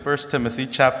1 Timothy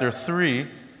chapter 3,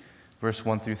 verse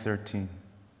 1 through 13.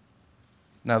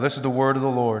 Now this is the word of the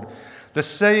Lord. The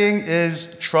saying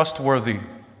is trustworthy.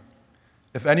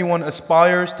 If anyone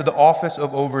aspires to the office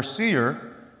of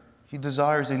overseer, he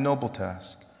desires a noble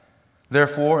task.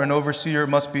 Therefore, an overseer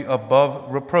must be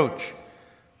above reproach,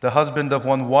 the husband of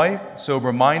one wife,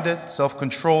 sober-minded,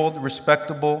 self-controlled,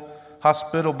 respectable,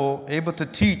 hospitable, able to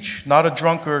teach, not a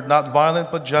drunkard, not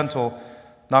violent but gentle,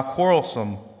 not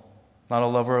quarrelsome, not a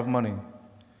lover of money.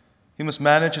 He must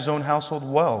manage his own household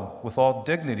well, with all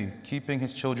dignity, keeping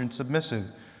his children submissive.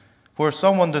 For if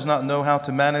someone does not know how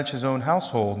to manage his own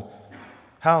household,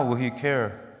 how will he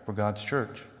care for God's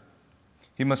church?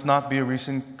 He must not be a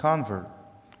recent convert,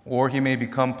 or he may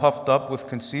become puffed up with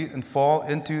conceit and fall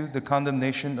into the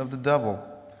condemnation of the devil.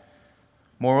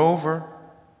 Moreover,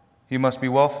 he must be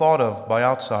well thought of by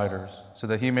outsiders, so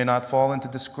that he may not fall into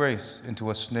disgrace, into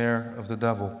a snare of the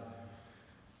devil.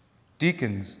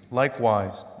 Deacons,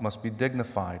 likewise, must be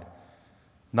dignified,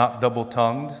 not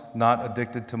double-tongued, not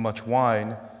addicted to much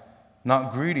wine,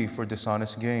 not greedy for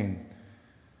dishonest gain.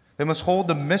 They must hold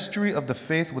the mystery of the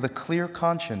faith with a clear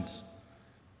conscience,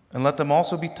 and let them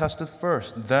also be tested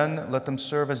first. Then let them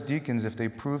serve as deacons if they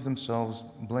prove themselves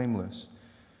blameless.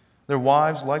 Their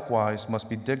wives, likewise, must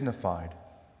be dignified,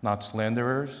 not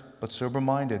slanderers, but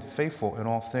sober-minded, faithful in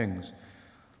all things.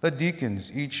 Let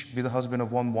deacons each be the husband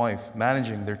of one wife,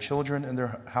 managing their children and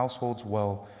their households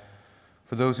well.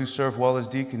 For those who serve well as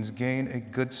deacons gain a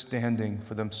good standing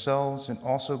for themselves and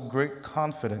also great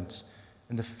confidence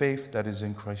in the faith that is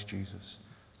in Christ Jesus.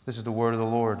 This is the word of the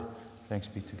Lord. Thanks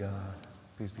be to God.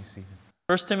 Please be seated.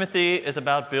 1 Timothy is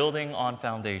about building on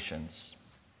foundations.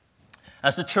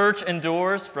 As the church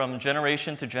endures from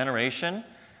generation to generation,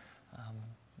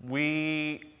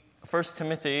 1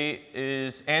 Timothy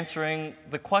is answering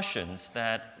the questions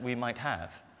that we might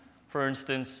have. For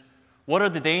instance, what are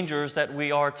the dangers that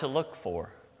we are to look for?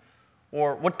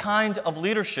 Or what kind of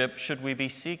leadership should we be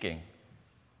seeking?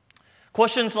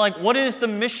 Questions like, what is the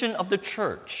mission of the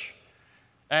church?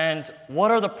 And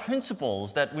what are the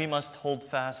principles that we must hold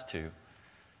fast to?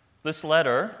 This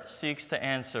letter seeks to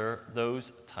answer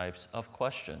those types of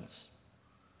questions.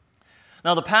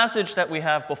 Now, the passage that we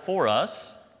have before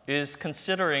us is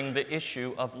considering the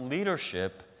issue of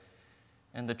leadership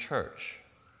in the church.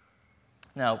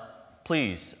 Now,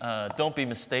 please, don't be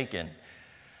mistaken.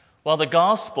 While the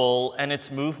gospel and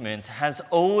its movement has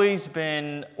always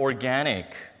been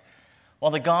organic,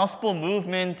 while the gospel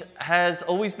movement has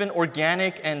always been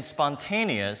organic and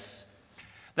spontaneous,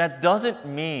 that doesn't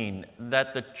mean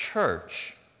that the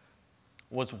church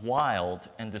was wild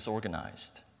and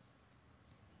disorganized.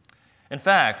 In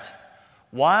fact,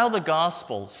 while the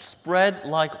gospel spread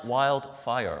like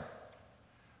wildfire,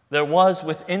 there was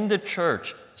within the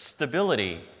church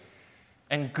stability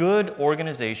and good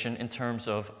organization in terms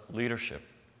of leadership.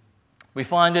 We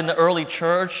find in the early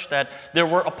church that there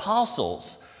were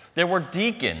apostles, there were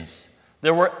deacons,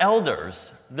 there were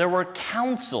elders, there were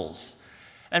councils,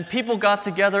 and people got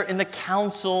together in the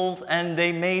councils and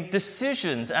they made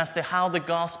decisions as to how the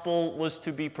gospel was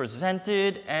to be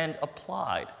presented and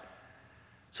applied.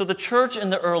 So the church in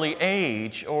the early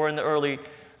age, or in the early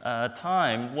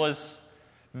time, was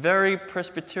very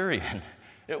Presbyterian.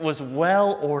 It was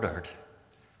well ordered.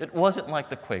 It wasn't like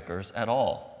the Quakers at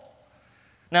all.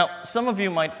 Now, some of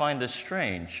you might find this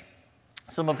strange.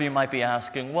 Some of you might be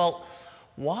asking, well,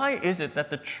 why is it that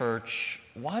the church,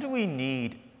 why do we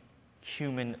need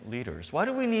human leaders? Why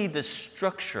do we need this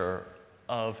structure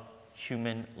of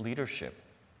human leadership?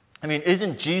 I mean,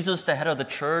 isn't Jesus the head of the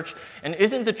church? And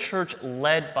isn't the church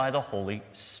led by the Holy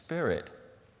Spirit?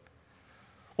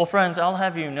 Well, friends, I'll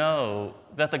have you know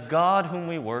that the God whom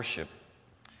we worship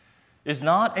is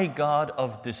not a God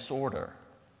of disorder,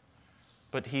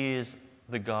 but He is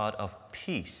the God of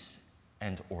peace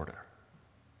and order.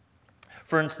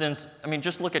 For instance,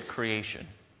 just look at creation,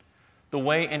 the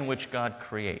way in which God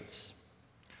creates.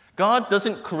 God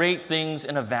doesn't create things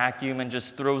in a vacuum and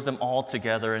just throws them all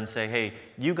together and say, hey,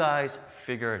 you guys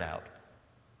figure it out.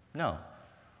 No.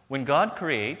 When God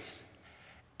creates,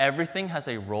 everything has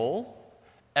a role,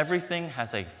 everything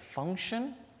has a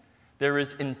function. There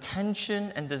is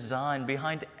intention and design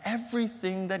behind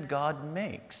everything that God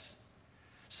makes.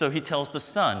 So He tells the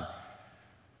sun,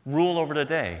 rule over the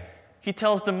day. He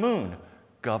tells the moon,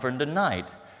 govern the night.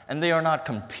 And they are not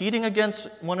competing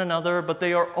against one another, but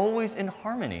they are always in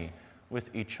harmony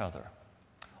with each other.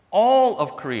 All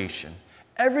of creation,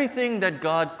 everything that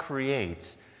God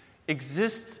creates,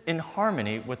 exists in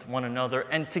harmony with one another,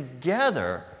 and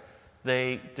together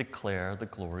they declare the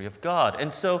glory of God.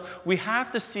 And so we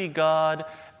have to see God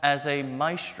as a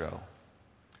maestro.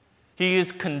 He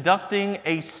is conducting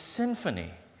a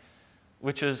symphony,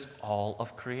 which is all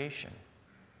of creation.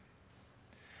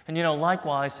 And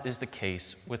likewise is the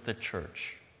case with the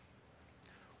church.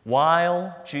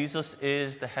 While Jesus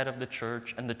is the head of the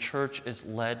church and the church is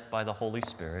led by the Holy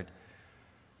Spirit,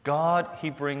 God, He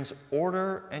brings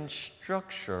order and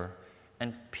structure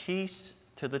and peace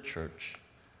to the church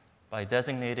by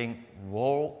designating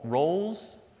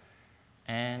roles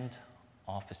and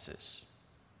offices.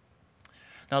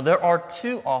 Now, there are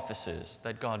two offices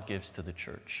that God gives to the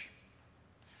church.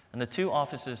 And the two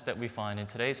offices that we find in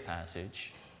today's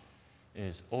passage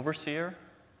is overseer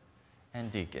and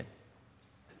deacon.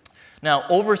 Now,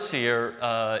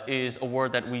 overseer is a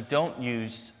word that we don't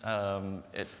use,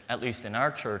 at least in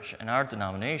our church, in our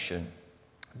denomination.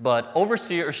 But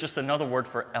overseer is just another word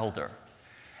for elder.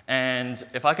 And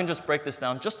if I can just break this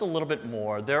down just a little bit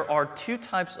more, there are two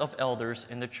types of elders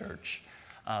in the church.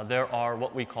 There are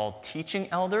what we call teaching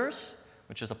elders,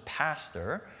 which is a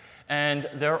pastor, and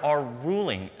there are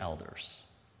ruling elders.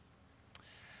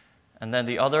 And then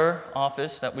the other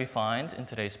office that we find in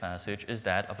today's passage is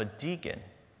that of a deacon.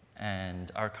 And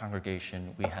our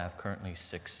congregation, we have currently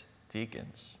 6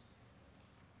 deacons.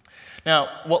 Now,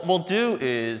 what we'll do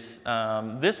is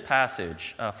this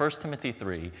passage, 1 Timothy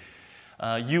 3,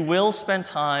 you will spend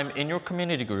time in your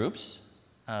community groups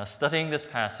studying this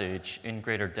passage in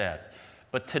greater depth.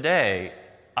 But today,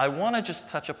 I want to just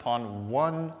touch upon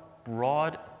one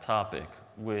broad topic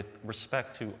with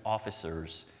respect to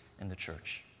officers in the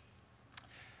church.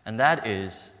 And that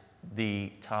is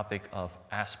the topic of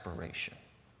aspiration.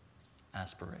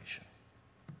 Aspiration.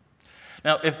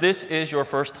 Now, if this is your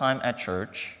first time at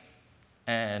church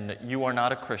and you are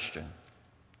not a Christian,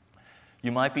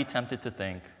 you might be tempted to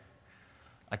think,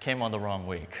 I came on the wrong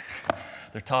week.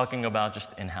 They're talking about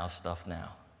just in-house stuff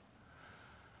now.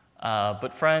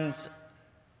 But friends,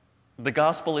 the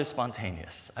gospel is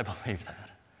spontaneous. I believe that.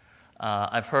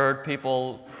 I've heard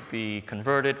people be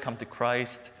converted, come to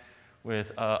Christ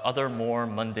with other more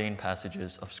mundane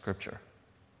passages of Scripture.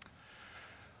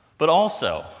 But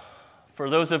also,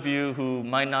 for those of you who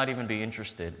might not even be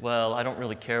interested, well, I don't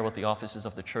really care what the offices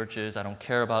of the church is. I don't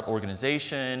care about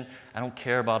organization. I don't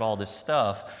care about all this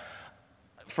stuff.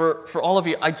 For all of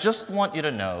you, I just want you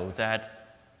to know that,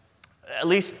 at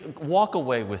least walk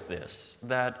away with this,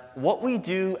 that what we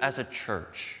do as a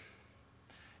church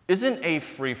isn't a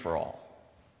free-for-all.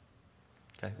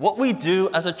 Okay? What we do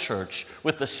as a church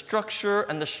with the structure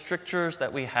and the strictures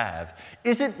that we have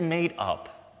isn't made up.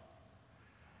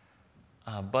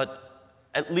 But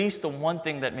at least the one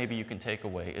thing that maybe you can take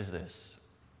away is this.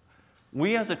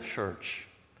 We as a church,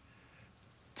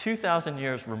 2,000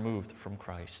 years removed from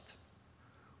Christ,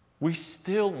 we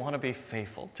still want to be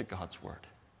faithful to God's word.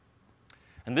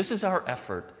 And this is our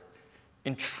effort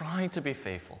in trying to be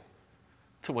faithful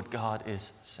to what God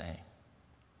is saying.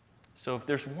 So if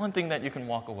there's one thing that you can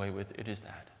walk away with, it is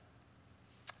that.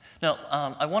 Now,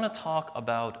 I want to talk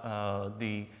about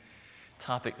the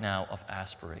topic now of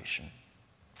aspiration.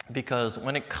 Because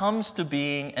when it comes to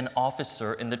being an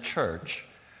officer in the church,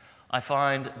 I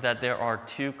find that there are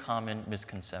 2 common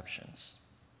misconceptions.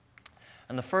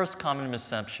 And the first common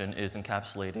misconception is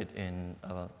encapsulated in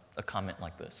a comment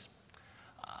like this.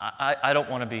 I don't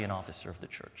want to be an officer of the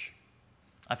church.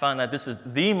 I find that this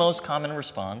is the most common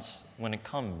response when it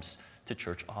comes to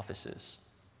church offices.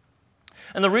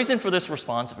 And the reason for this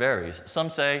response varies.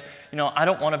 Some say, I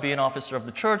don't want to be an officer of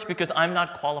the church because I'm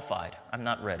not qualified. I'm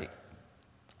not ready.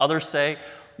 Others say,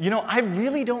 I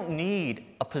really don't need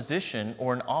a position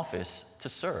or an office to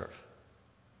serve.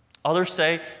 Others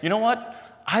say, you know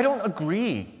what? I don't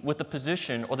agree with the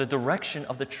position or the direction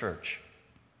of the church,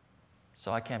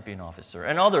 so I can't be an officer.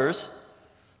 And others,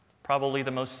 probably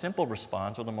the most simple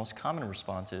response or the most common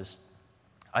response is,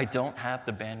 I don't have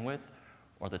the bandwidth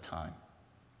or the time.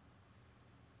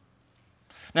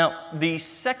 Now, the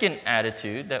second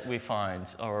attitude that we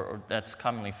find, or that's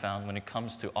commonly found when it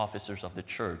comes to officers of the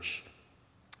church,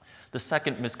 the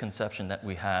second misconception that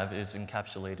we have is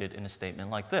encapsulated in a statement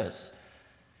like this.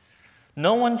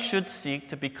 No one should seek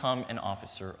to become an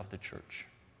officer of the church.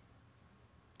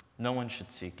 No one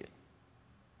should seek it.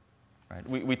 Right?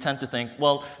 We tend to think,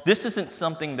 well, this isn't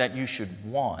something that you should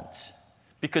want,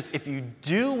 because if you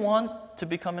do want to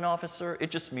become an officer,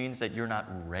 it just means that you're not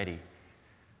ready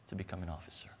to become an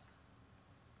officer.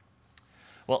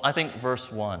 Well, I think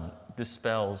verse 1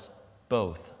 dispels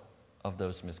both of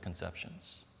those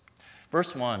misconceptions.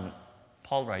 Verse 1,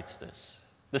 Paul writes this.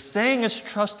 The saying is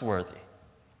trustworthy.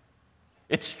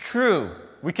 It's true.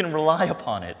 We can rely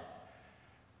upon it.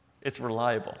 It's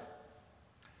reliable.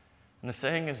 And the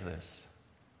saying is this.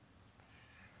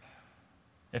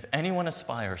 If anyone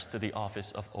aspires to the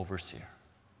office of overseer,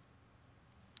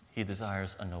 he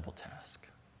desires a noble task.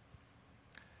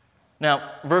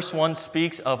 Now, verse 1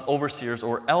 speaks of overseers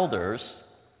or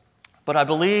elders, but I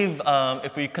believe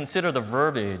if we consider the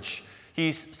verbiage,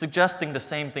 he's suggesting the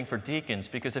same thing for deacons,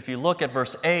 because if you look at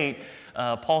verse 8,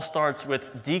 Paul starts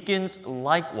with deacons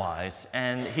likewise,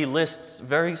 and he lists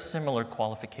very similar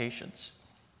qualifications.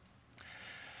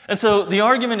 And so the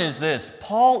argument is this: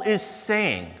 Paul is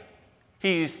saying,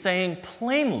 he's saying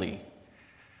plainly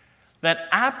that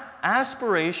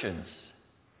aspirations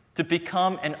to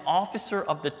become an officer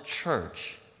of the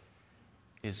church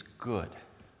is good.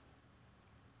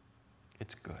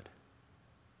 It's good.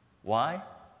 Why?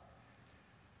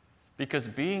 Because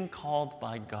being called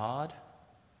by God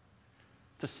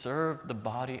to serve the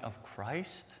body of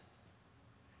Christ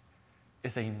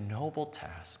is a noble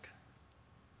task,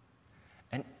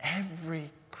 and every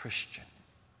Christian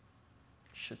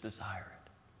should desire it.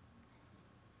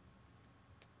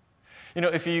 You know,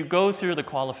 if you go through the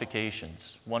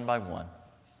qualifications one by one,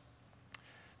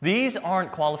 these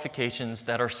aren't qualifications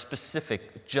that are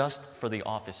specific just for the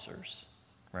officers,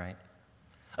 right?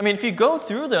 I mean, if you go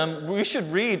through them, we should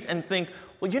read and think,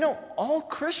 well, you know, all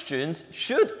Christians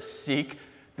should seek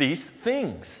these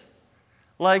things,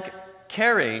 like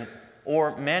caring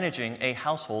or managing a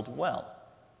household well,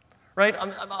 right?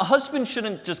 A husband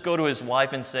shouldn't just go to his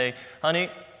wife and say, honey,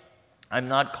 I'm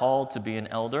not called to be an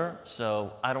elder,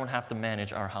 so I don't have to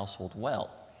manage our household well.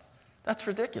 That's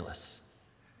ridiculous,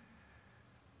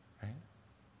 right?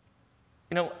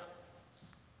 You know,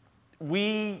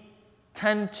 we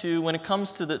tend to, when it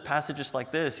comes to the passages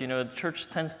like this, you know, the church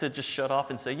tends to just shut off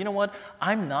and say, you know what,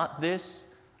 I'm not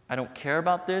this, I don't care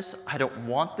about this, I don't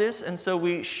want this, and so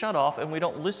we shut off and we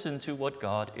don't listen to what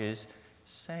God is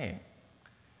saying.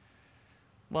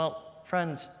 Well,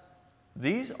 friends,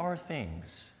 these are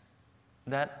things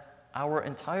that our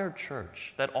entire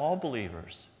church, that all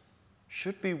believers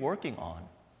should be working on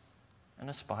and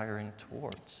aspiring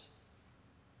towards.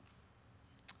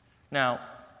 Now,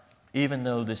 even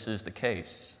though this is the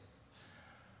case,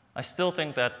 I still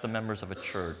think that the members of a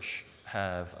church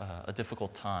have a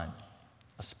difficult time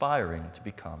aspiring to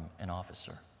become an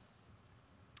officer.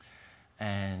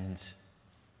 And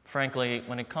frankly,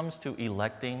 when it comes to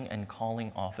electing and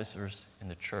calling officers in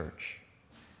the church,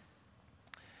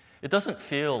 it doesn't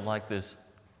feel like this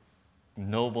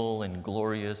noble and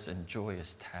glorious and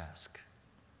joyous task.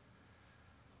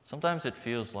 Sometimes it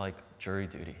feels like jury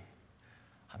duty.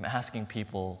 I'm asking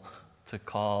people to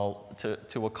call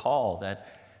to a call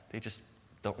that they just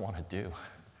don't want to do.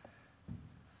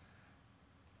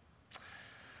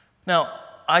 Now,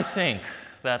 I think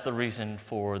that the reason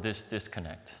for this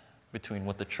disconnect between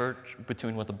what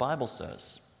the Bible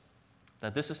says,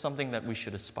 that this is something that we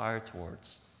should aspire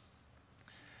towards.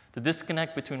 The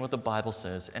disconnect between what the Bible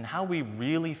says and how we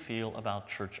really feel about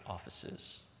church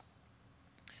offices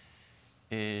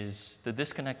is the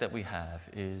disconnect that we have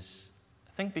is,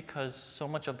 I think, because so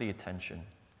much of the attention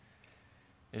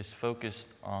is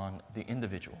focused on the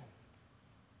individual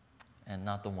and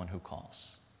not the one who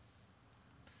calls.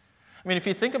 I mean, if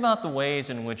you think about the ways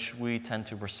in which we tend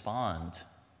to respond,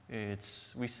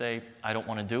 we say, I don't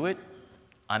want to do it,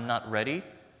 I'm not ready,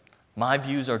 my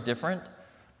views are different,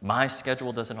 my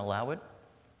schedule doesn't allow it.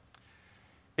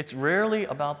 It's rarely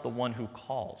about the one who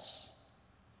calls.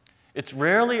 It's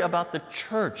rarely about the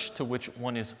church to which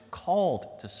one is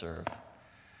called to serve.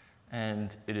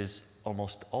 And it is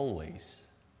almost always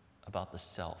about the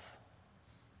self.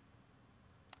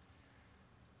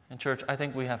 And church, I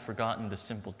think we have forgotten the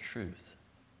simple truth,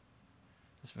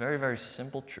 this very, very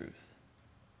simple truth,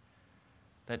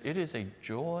 that it is a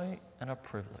joy and a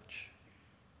privilege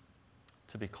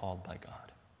to be called by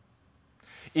God.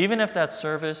 Even if that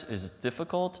service is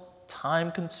difficult,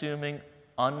 time-consuming,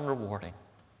 unrewarding.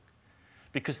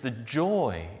 Because the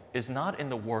joy is not in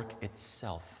the work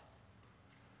itself,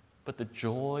 but the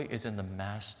joy is in the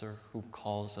Master who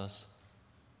calls us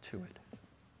to it.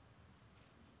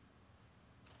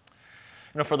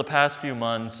 You know, for the past few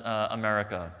months,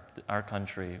 America, our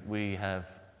country, we have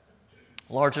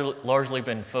largely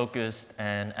been focused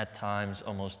and at times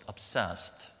almost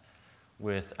obsessed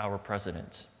with our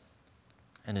president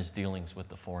and his dealings with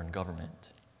the foreign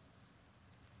government.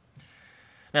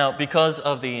 Now, because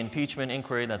of the impeachment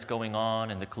inquiry that's going on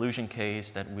and the collusion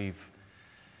case that we've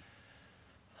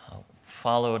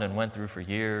followed and went through for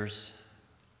years,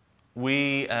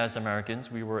 we as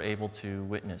Americans, we were able to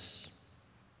witness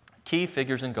key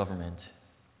figures in government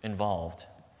involved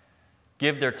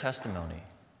give their testimony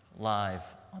live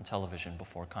on television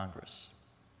before Congress.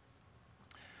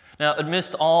 Now,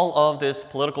 amidst all of this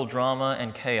political drama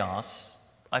and chaos,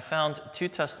 I found two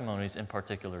testimonies in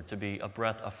particular to be a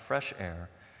breath of fresh air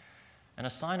and a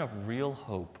sign of real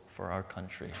hope for our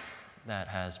country that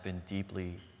has been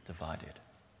deeply divided.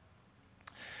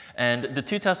 And the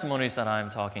two testimonies that I'm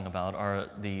talking about are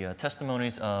the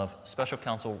testimonies of Special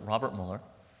Counsel Robert Mueller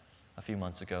a few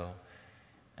months ago,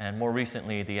 and more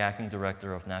recently, the Acting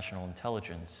Director of National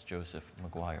Intelligence, Joseph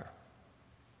Maguire.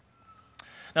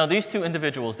 Now, these two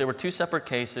individuals, they were two separate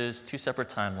cases, two separate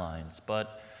timelines,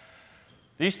 but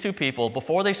these two people,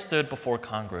 before they stood before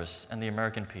Congress and the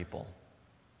American people,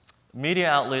 media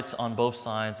outlets on both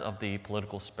sides of the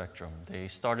political spectrum, they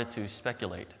started to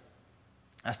speculate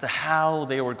as to how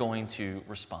they were going to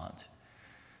respond.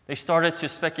 They started to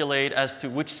speculate as to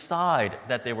which side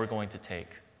that they were going to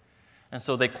take. And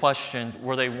so they questioned,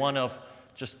 were they one of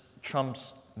just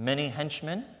Trump's many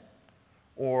henchmen,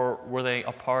 or were they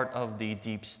a part of the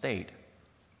deep state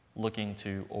looking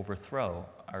to overthrow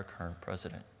our current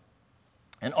president?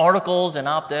 And articles and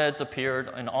op-eds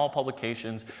appeared in all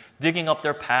publications, digging up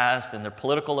their past and their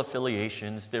political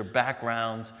affiliations, their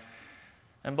backgrounds,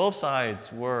 and both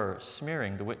sides were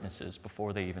smearing the witnesses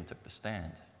before they even took the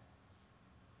stand.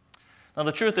 Now,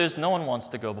 the truth is, no one wants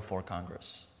to go before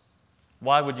Congress.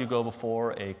 Why would you go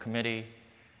before a committee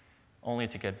only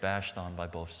to get bashed on by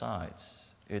both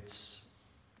sides? It's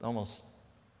almost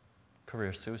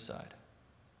career suicide.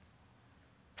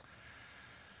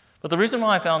 But the reason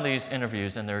why I found these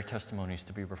interviews and their testimonies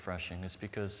to be refreshing is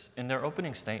because in their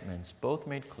opening statements, both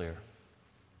made clear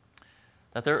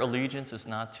that their allegiance is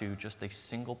not to just a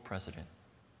single president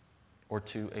or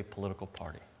to a political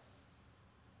party,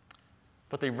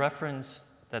 but they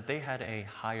referenced that they had a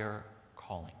higher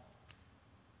calling.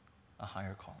 A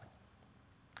higher calling.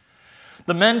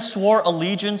 The men swore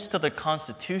allegiance to the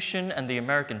Constitution and the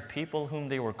American people whom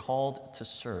they were called to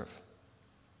serve.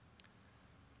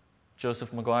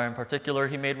 Joseph Maguire in particular,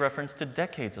 he made reference to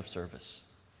decades of service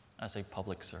as a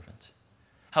public servant,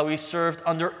 how he served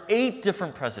under 8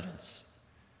 different presidents.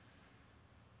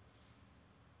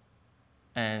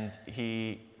 And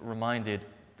he reminded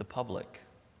the public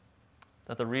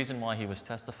that the reason why he was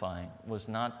testifying was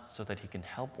not so that he can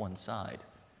help one side,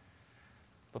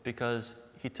 but because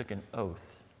he took an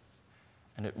oath,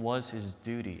 and it was his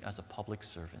duty as a public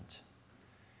servant,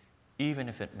 even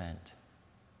if it meant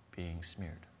being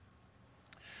smeared.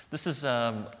 This is,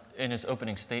 in his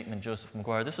opening statement, Joseph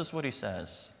Maguire, this is what he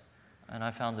says, and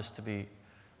I found this to be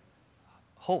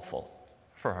hopeful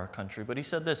for our country, but he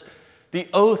said this: the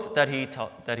oath that he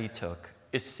took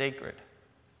is sacred.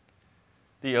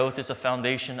 The oath is a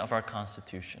foundation of our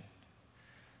Constitution.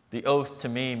 The oath to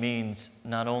me means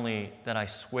not only that I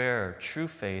swear true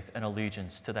faith and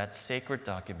allegiance to that sacred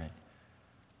document,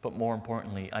 but more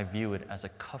importantly, I view it as a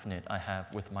covenant I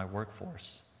have with my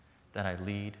workforce that I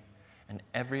lead, and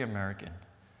every American,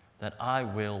 that I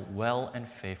will well and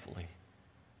faithfully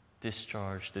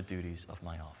discharge the duties of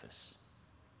my office.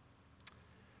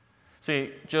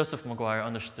 See, Joseph Maguire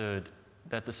understood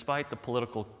that despite the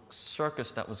political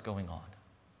circus that was going on,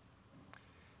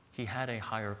 he had a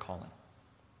higher calling.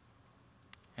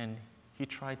 And he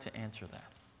tried to answer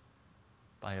that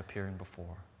by appearing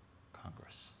before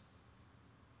Congress.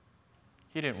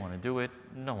 He didn't want to do it.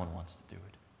 No one wants to do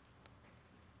it.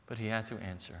 But he had to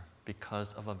answer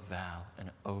because of a vow,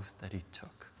 an oath that he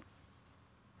took.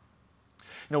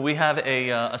 You know, we have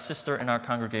a sister in our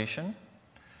congregation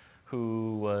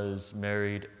who was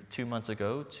married 2 months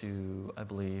ago to, I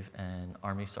believe, an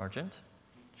Army sergeant.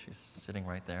 She's sitting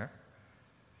right there.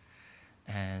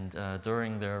 And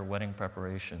during their wedding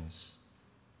preparations,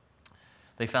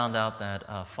 they found out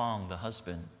that Fong, the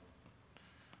husband,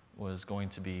 was going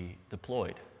to be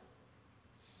deployed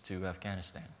to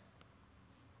Afghanistan.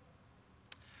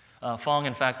 Fong,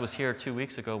 in fact, was here 2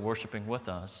 weeks ago worshiping with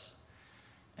us,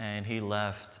 and he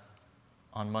left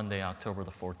on Monday, October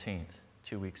the 14th,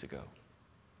 2 weeks ago.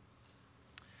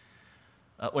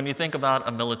 When you think about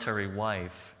a military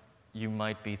wife, you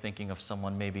might be thinking of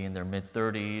someone maybe in their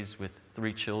mid-30s with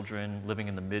 3 children living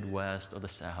in the Midwest or the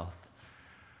South,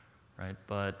 right?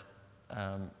 But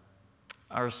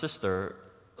our sister,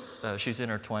 she's in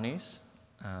her 20s.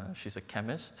 She's a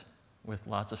chemist with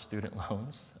lots of student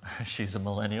loans. She's a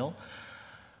millennial.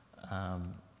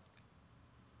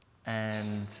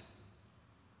 And,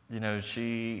 you know,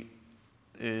 she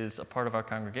is a part of our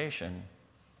congregation,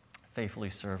 faithfully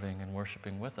serving and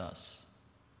worshiping with us.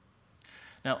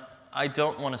 Now, I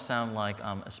don't want to sound like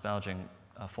I'm espousing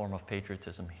a form of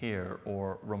patriotism here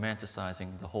or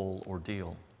romanticizing the whole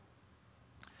ordeal.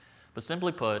 But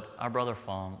simply put, our brother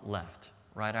Fong left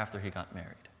right after he got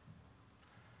married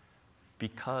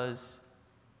because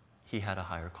he had a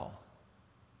higher call.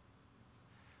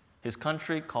 His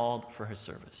country called for his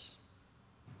service.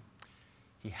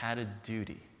 He had a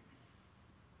duty.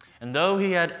 And though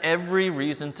he had every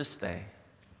reason to stay,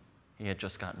 he had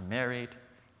just gotten married,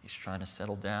 he's trying to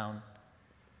settle down,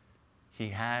 he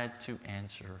had to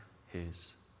answer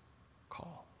his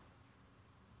call.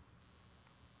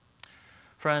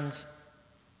 Friends,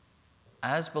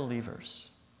 as believers,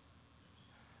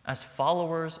 as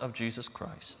followers of Jesus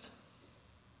Christ,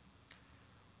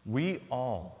 we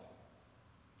all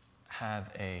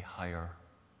have a higher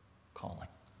calling.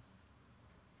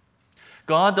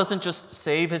 God doesn't just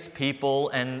save his people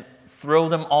and throw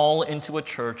them all into a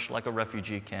church like a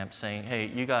refugee camp saying, hey,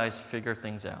 you guys figure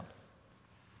things out.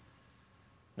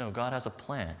 No, God has a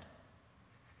plan.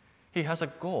 He has a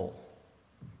goal.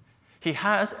 He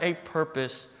has a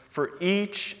purpose for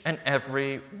each and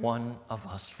every one of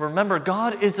us. Remember,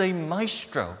 God is a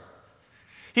maestro.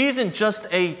 He isn't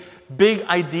just a big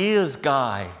ideas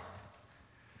guy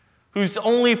whose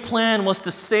only plan was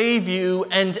to save you,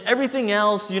 and everything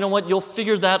else, you know what, you'll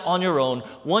figure that on your own.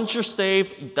 Once you're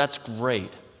saved, that's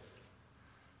great.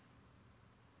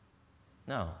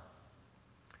 No.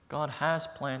 God has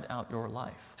planned out your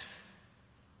life.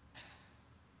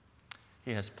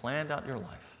 He has planned out your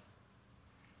life.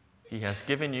 He has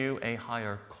given you a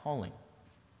higher calling.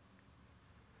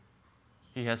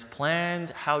 He has planned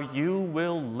how you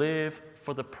will live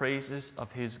for the praises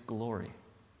of his glory.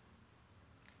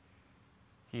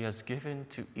 He has given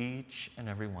to each and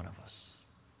every one of us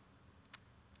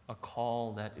a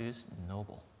call that is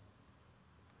noble,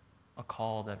 a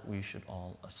call that we should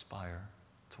all aspire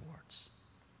towards.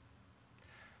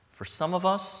 For some of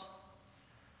us,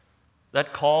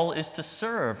 that call is to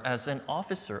serve as an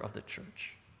officer of the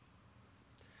church.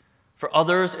 For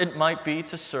others, it might be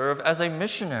to serve as a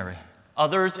missionary.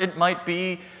 Others, it might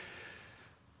be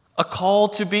a call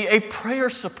to be a prayer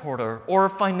supporter or a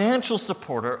financial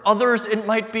supporter. Others, it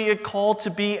might be a call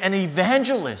to be an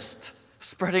evangelist,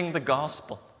 spreading the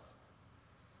gospel.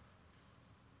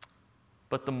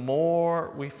 But the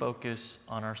more we focus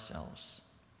on ourselves,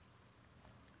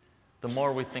 the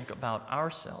more we think about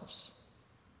ourselves,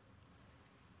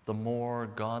 the more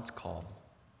God's call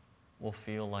will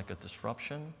feel like a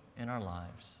disruption in our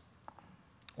lives,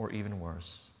 or even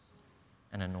worse,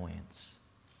 an annoyance.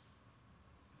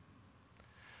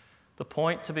 The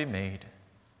point to be made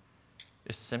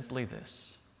is simply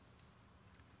this: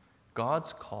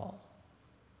 God's call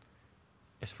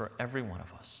is for every one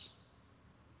of us.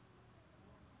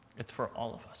 It's for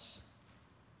all of us.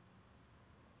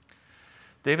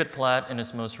 David Platt, in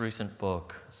his most recent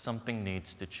book, Something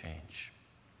Needs to Change,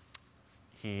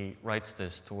 he writes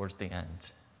this towards the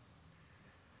end,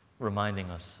 reminding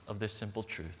us of this simple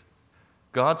truth.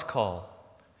 God's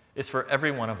call is for every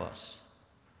one of us.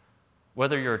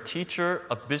 Whether you're a teacher,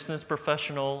 a business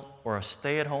professional, or a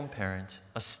stay-at-home parent,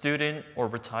 a student or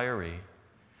retiree,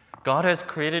 God has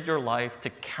created your life to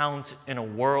count in a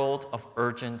world of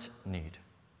urgent need.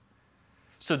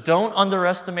 So don't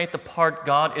underestimate the part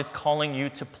God is calling you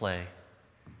to play,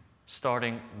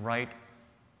 starting right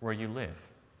where you live.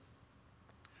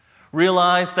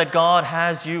 Realize that God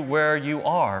has you where you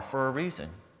are for a reason.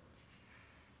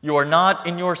 You are not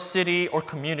in your city or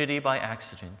community by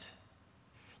accident.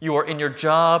 You are in your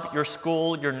job, your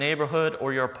school, your neighborhood,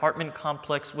 or your apartment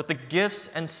complex with the gifts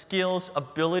and skills,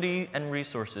 ability, and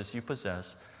resources you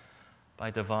possess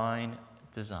by divine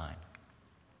design.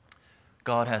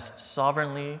 God has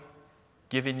sovereignly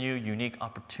given you unique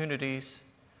opportunities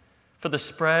for the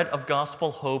spread of gospel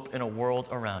hope in a world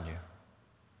around you.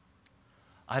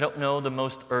 I don't know the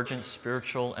most urgent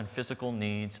spiritual and physical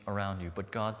needs around you,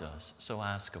 but God does, so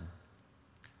ask Him.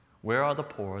 Where are the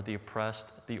poor, the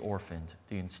oppressed, the orphaned,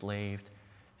 the enslaved,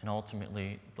 and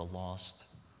ultimately the lost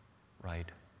right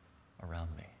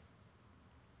around me?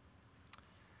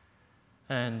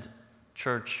 And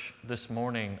church, this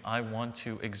morning, I want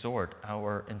to exhort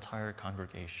our entire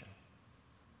congregation.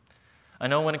 I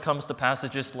know when it comes to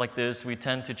passages like this, we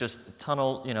tend to just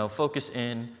focus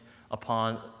in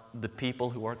upon the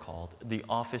people who are called, the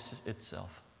office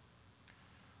itself.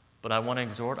 But I want to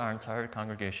exhort our entire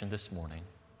congregation this morning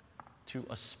to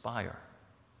aspire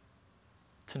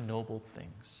to noble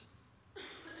things,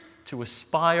 to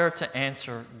aspire to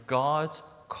answer God's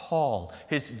call,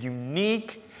 His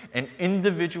unique and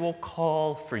individual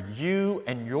call for you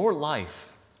and your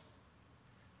life.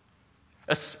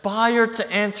 Aspire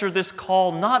to answer this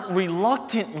call not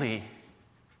reluctantly,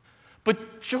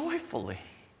 but joyfully.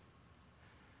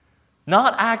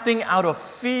 Not acting out of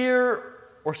fear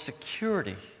or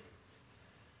security,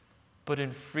 but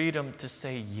in freedom to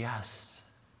say yes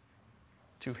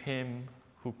to Him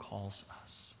who calls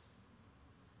us.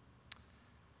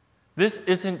 This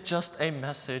isn't just a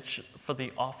message for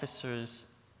the officers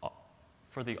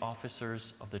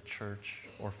of the church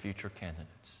or future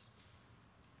candidates.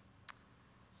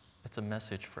 It's a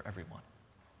message for everyone.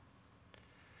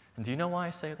 And do you know why I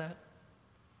say that?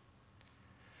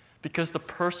 Because the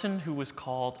person who was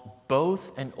called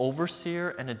both an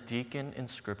overseer and a deacon in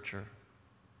Scripture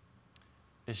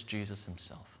is Jesus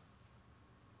himself.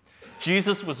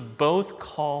 Jesus was both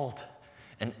called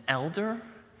an elder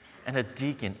and a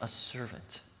deacon, a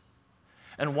servant.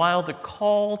 And while the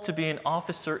call to be an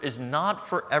officer is not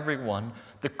for everyone,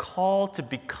 the call to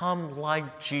become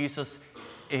like Jesus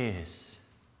is.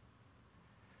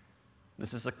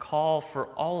 This is a call for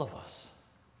all of us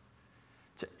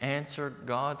to answer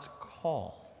God's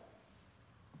call,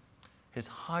 his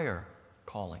higher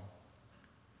calling,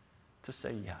 to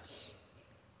say yes.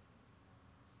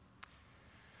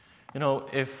 You know,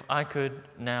 if I could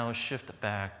now shift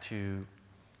back to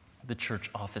the church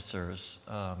officers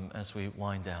as we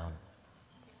wind down.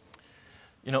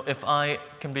 You know, if I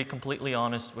can be completely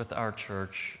honest with our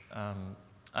church,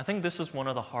 I think this is one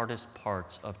of the hardest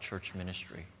parts of church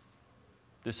ministry.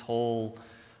 This whole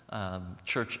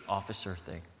church officer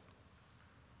thing.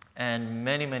 And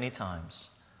many, many times,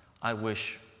 I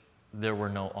wish there were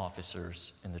no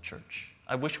officers in the church.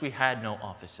 I wish we had no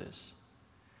offices,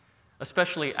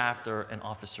 especially after an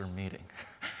officer meeting.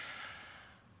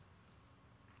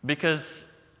 Because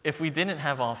if we didn't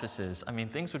have offices,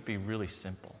 things would be really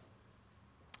simple.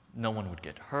 No one would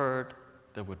get hurt,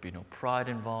 there would be no pride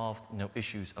involved, no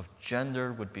issues of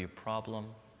gender would be a problem.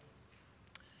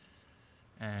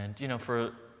 And,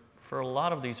 for a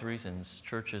lot of these reasons,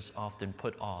 churches often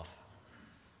put off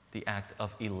the act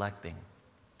of electing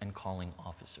and calling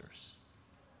officers.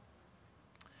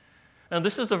 Now,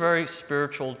 this is a very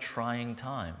spiritual, trying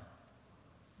time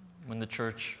when the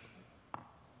church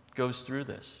goes through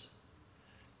this,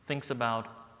 thinks about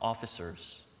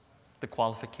officers, the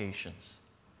qualifications,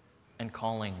 and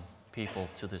calling people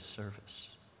to this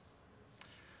service.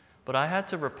 But I had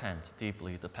to repent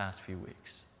deeply the past few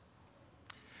weeks.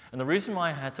 And the reason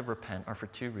why I had to repent are for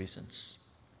two reasons.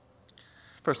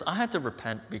 First, I had to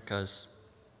repent because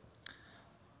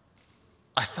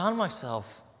I found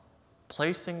myself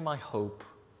placing my hope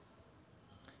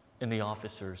in the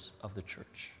officers of the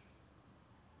church.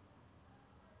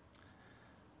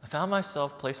 I found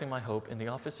myself placing my hope in the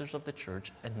officers of the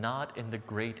church and not in the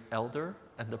great elder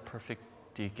and the perfect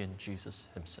deacon, Jesus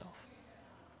himself.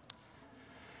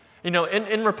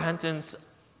 In repentance,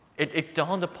 it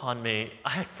dawned upon me,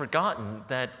 I had forgotten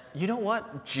that, you know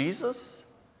what? Jesus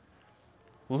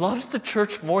loves the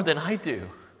church more than I do.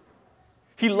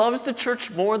 He loves the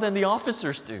church more than the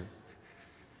officers do.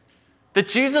 That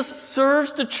Jesus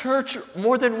serves the church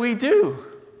more than we do.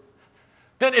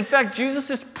 That, in fact, Jesus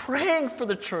is praying for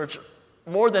the church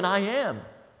more than I am.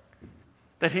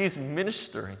 That he's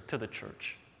ministering to the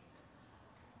church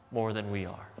more than we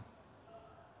are.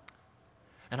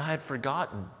 And I had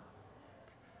forgotten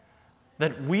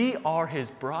that we are his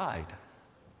bride.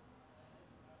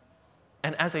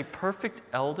 And as a perfect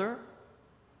elder,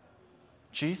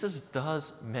 Jesus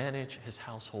does manage his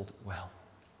household well.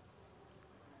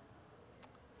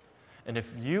 And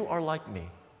if you are like me,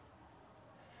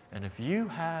 and if you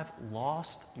have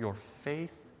lost your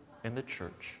faith in the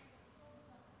church,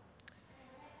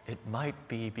 it might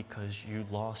be because you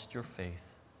lost your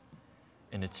faith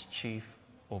in its chief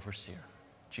overseer,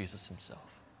 Jesus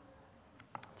himself.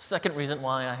 The second reason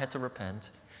why I had to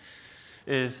repent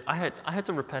is I had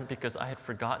to repent because I had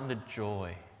forgotten the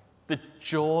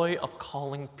joy of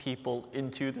calling people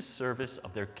into the service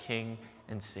of their King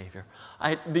and Savior.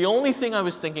 The only thing I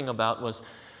was thinking about was,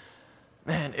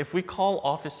 man, if we call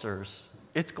officers,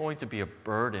 it's going to be a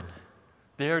burden.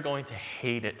 They're going to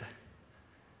hate it.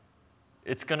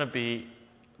 It's going to be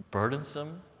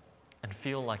burdensome and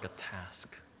feel like a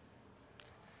task.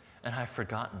 And I've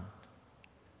forgotten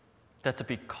that to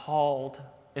be called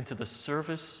into the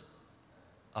service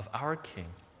of our King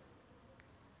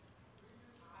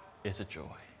is a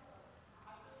joy.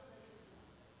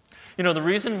 The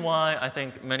reason why I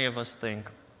think many of us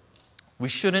think we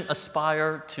shouldn't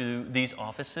aspire to these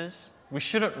offices, we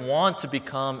shouldn't want to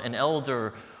become an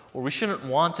elder, or we shouldn't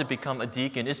want to become a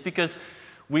deacon, is because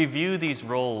we view these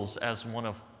roles as one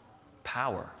of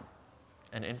power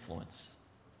and influence.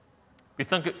 We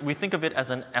think of it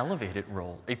as an elevated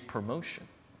role, a promotion.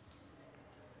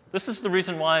 This is the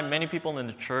reason why many people in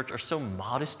the church are so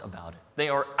modest about it. They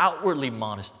are outwardly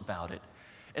modest about it.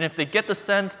 And if they get the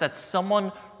sense that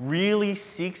someone really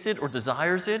seeks it or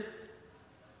desires it,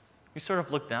 we sort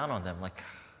of look down on them like,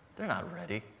 they're not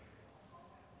ready.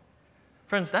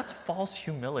 Friends, that's false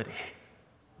humility.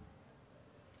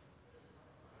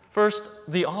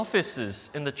 First, the offices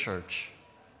in the church.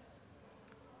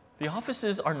 The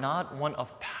offices are not one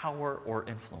of power or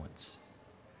influence.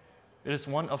 It is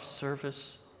one of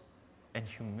service and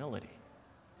humility.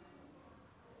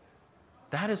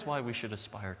 That is why we should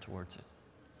aspire towards it,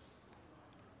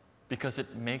 because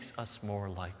it makes us more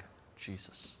like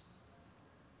Jesus.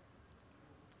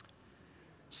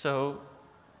 So,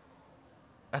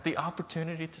 at the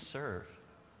opportunity to serve,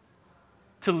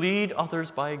 to lead others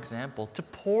by example, to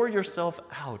pour yourself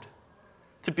out,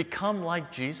 to become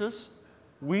like Jesus,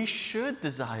 we should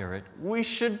desire it. We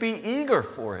should be eager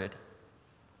for it.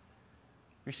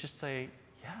 We should say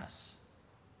yes.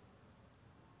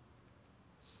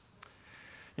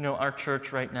 You know, our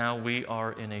church right now, we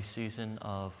are in a season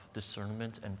of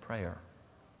discernment and prayer.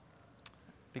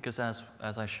 Because as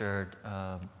I shared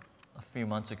a few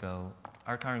months ago,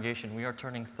 our congregation, we are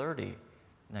turning 30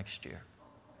 next year.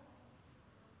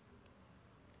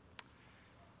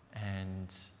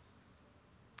 And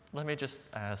let me just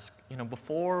ask, you know,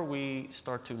 before we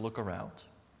start to look around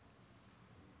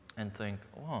and think,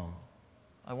 oh,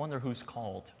 I wonder who's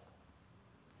called.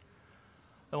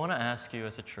 I want to ask you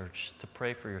as a church to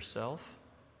pray for yourself,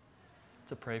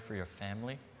 to pray for your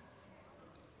family,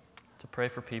 to pray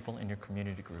for people in your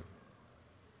community group.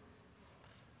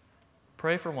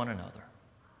 Pray for one another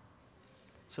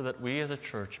so that we as a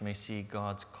church may see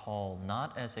God's call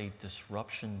not as a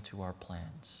disruption to our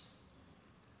plans,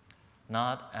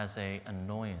 not as an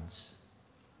annoyance,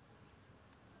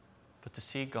 but to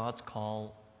see God's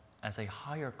call as a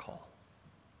higher call,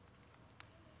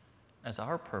 as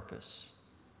our purpose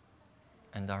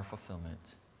and our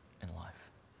fulfillment in life.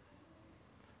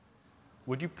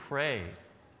 Would you pray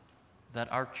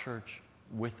that our church,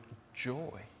 with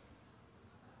joy,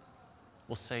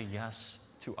 will say yes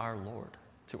to our Lord,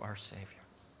 to our Savior,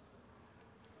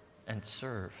 and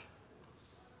serve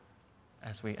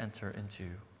as we enter into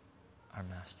our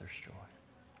Master's joy?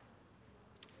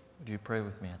 Would you pray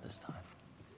with me at this time?